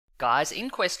Guys, in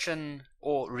question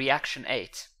or reaction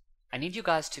 8, I need you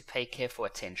guys to pay careful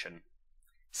attention.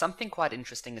 Something quite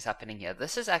interesting is happening here.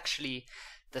 This is actually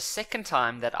the second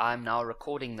time that I'm now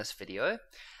recording this video.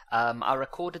 I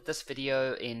recorded this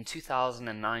video in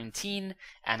 2019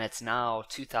 and it's now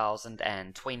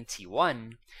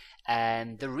 2021,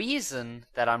 and the reason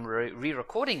that I'm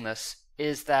re-recording this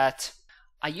is that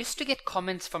I used to get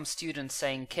comments from students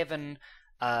saying, Kevin,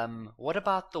 what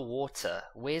about the water?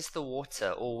 Where's the water?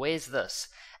 Or where's this?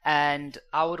 And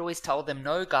I would always tell them,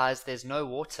 no guys, there's no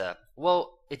water.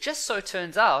 Well, it just so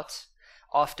turns out,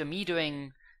 after me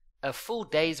doing a full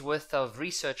day's worth of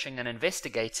researching and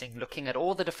investigating, looking at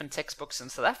all the different textbooks in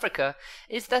South Africa,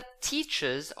 is that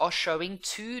teachers are showing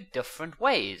two different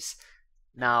ways.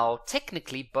 Now,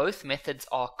 technically, both methods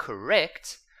are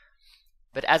correct,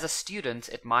 but as a student,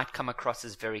 it might come across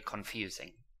as very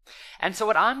confusing. And so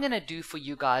what I'm going to do for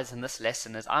you guys in this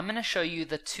lesson is I'm going to show you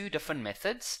the two different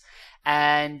methods,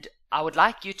 and I would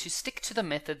like you to stick to the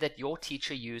method that your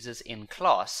teacher uses in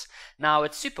class. Now,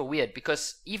 it's super weird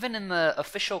because even in the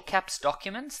official CAPS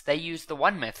documents, they use the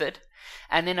one method,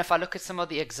 and then if I look at some of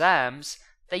the exams,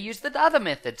 they use the other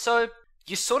method. So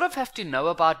you sort of have to know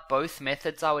about both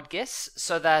methods, I would guess,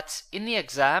 so that in the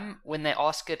exam, when they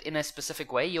ask it in a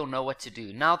specific way, you'll know what to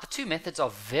do. Now, the two methods are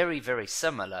very, very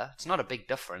similar. It's not a big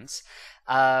difference.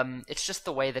 It's just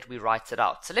the way that we write it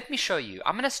out. So let me show you.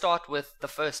 I'm going to start with the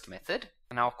first method,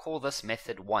 and I'll call this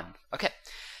method 1. Okay,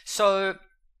 so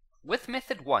with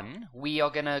method 1, we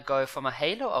are going to go from a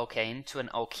haloalkane to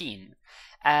an alkene.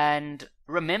 And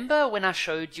remember when I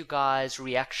showed you guys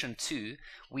reaction 2,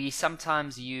 we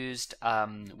sometimes used,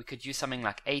 we could use something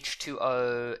like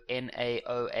H2O,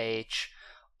 NaOH,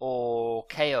 or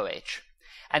KOH.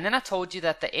 And then I told you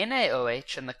that the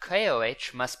NaOH and the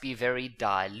KOH must be very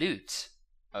dilute.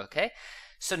 Okay?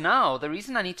 So now, the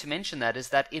reason I need to mention that is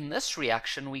that in this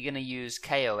reaction, we're going to use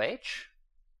KOH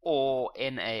or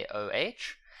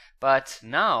NaOH. But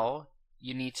now,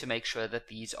 you need to make sure that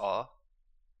these are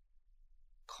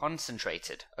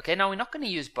concentrated. Okay, now we're not going to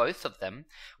use both of them.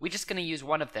 We're just going to use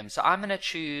one of them. So I'm going to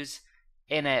choose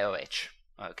NaOH.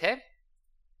 Okay?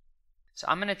 So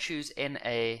I'm going to choose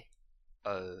NaOH,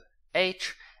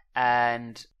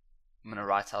 and I'm going to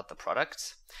write out the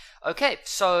products. Okay,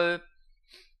 so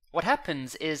what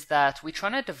happens is that we're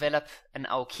trying to develop an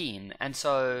alkene, and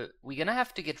so we're going to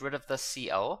have to get rid of this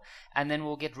Cl, and then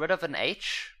we'll get rid of an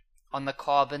H on the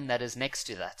carbon that is next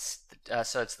to that.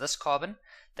 So it's this carbon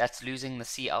that's losing the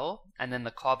Cl, and then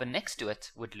the carbon next to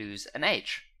it would lose an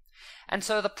H. And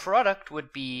so the product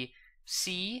would be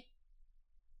C,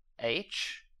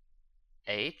 H,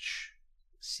 H,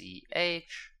 C,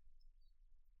 H,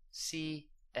 C,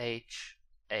 H,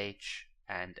 H,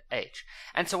 and H.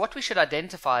 And so what we should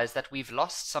identify is that we've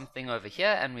lost something over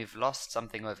here and we've lost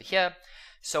something over here.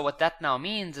 So what that now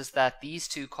means is that these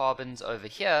two carbons over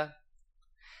here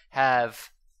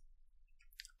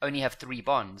only have 3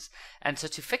 bonds. And so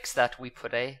to fix that, we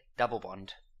put a double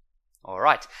bond.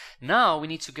 Alright, now we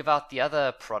need to give out the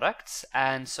other products.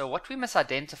 And so what we must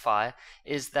identify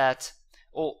is that,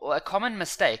 or a common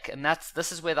mistake, and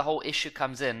this is where the whole issue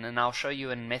comes in, and I'll show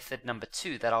you in method number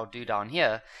 2 that I'll do down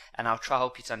here, and I'll try to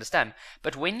help you to understand.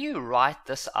 But when you write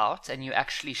this out and you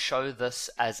actually show this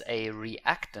as a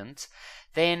reactant,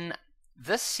 then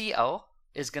this Cl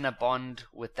is going to bond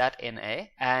with that Na,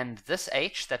 and this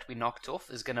H that we knocked off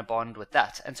is going to bond with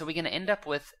that. And so we're going to end up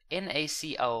with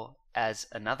NaCl as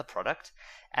another product,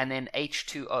 and then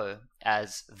H2O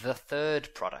as the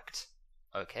third product.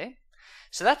 Okay?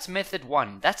 So that's method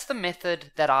 1. That's the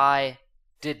method that I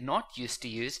did not used to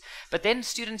use. But then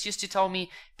students used to tell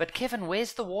me, but Kevin,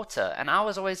 where's the water? And I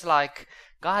was always like,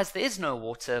 guys, there is no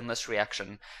water in this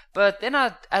reaction. But then,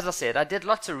 as I said, I did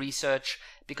lots of research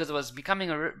because it was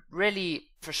becoming really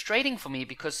frustrating for me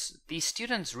because these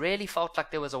students really felt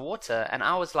like there was a water. And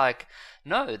I was like,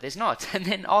 no, there's not. And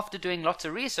then after doing lots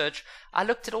of research, I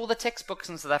looked at all the textbooks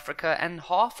in South Africa, and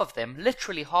half of them,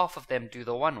 literally half of them, do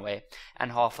the one way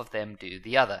and half of them do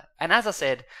the other. And as I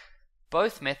said,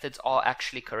 both methods are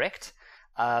actually correct.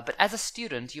 But as a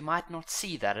student, you might not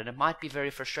see that, and it might be very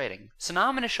frustrating. So now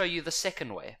I'm going to show you the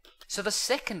second way. So the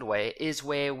second way is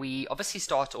where we obviously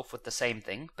start off with the same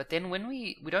thing, but then when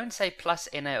we don't say plus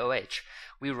NaOH,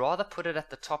 we rather put it at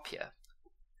the top here.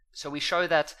 So we show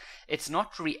that it's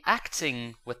not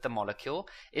reacting with the molecule,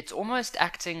 it's almost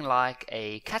acting like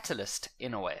a catalyst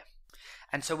in a way.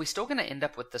 And so we're still going to end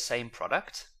up with the same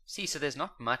product. See, so there's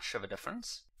not much of a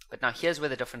difference. But now here's where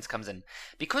the difference comes in.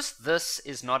 Because this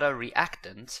is not a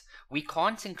reactant, we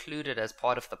can't include it as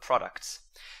part of the products.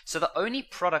 So the only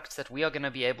product that we are going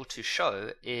to be able to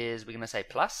show is, we're going to say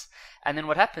plus, and then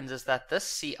what happens is that this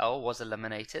Cl was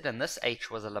eliminated and this H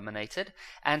was eliminated,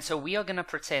 and so we are going to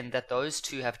pretend that those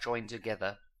two have joined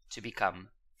together to become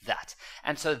that.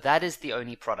 And so that is the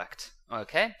only product.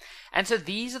 Okay? And so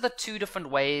these are the two different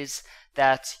ways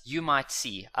that you might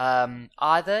see.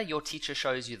 Either your teacher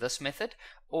shows you this method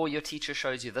or your teacher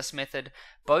shows you this method.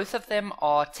 Both of them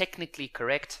are technically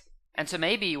correct. And so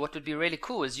maybe what would be really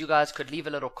cool is you guys could leave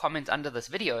a little comment under this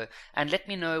video and let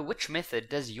me know which method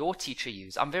does your teacher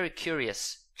use. I'm very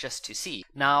curious just to see.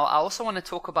 Now, I also want to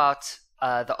talk about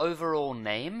the overall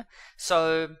name.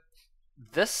 So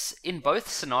this, in both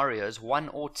scenarios, 1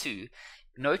 or 2,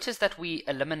 notice that we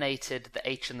eliminated the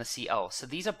H and the Cl. So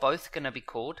these are both going to be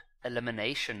called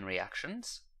elimination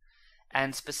reactions.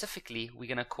 And specifically, we're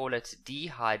going to call it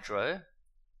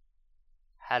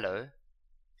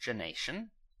dehydrohalogenation.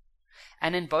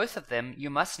 And in both of them, you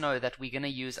must know that we're going to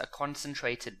use a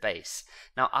concentrated base.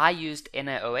 Now, I used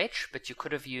NaOH, but you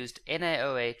could have used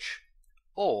NaOH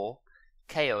or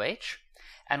KOH.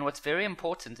 And what's very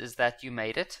important is that you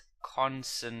made it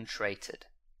concentrated.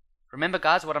 Remember,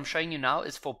 guys, what I'm showing you now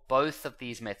is for both of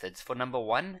these methods, for number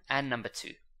 1 and number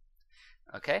 2.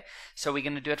 Okay, so we're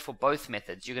going to do it for both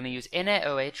methods. You're going to use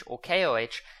NaOH or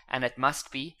KOH, and it must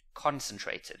be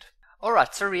concentrated.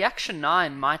 Alright, so reaction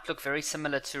 9 might look very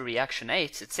similar to reaction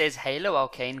 8. It says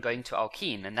haloalkane going to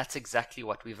alkene, and that's exactly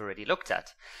what we've already looked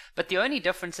at. But the only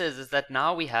difference is that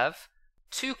now we have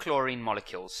 2 chlorine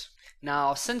molecules.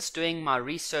 Now, since doing my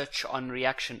research on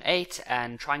reaction 8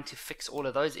 and trying to fix all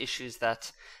of those issues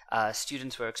that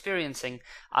students were experiencing,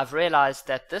 I've realized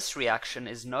that this reaction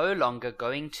is no longer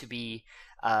going to be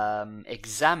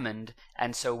examined,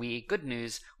 and so good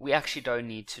news, we actually don't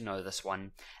need to know this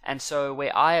one. And so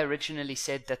where I originally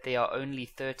said that there are only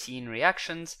 13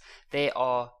 reactions, there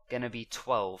are going to be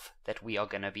 12 that we are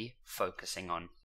going to be focusing on.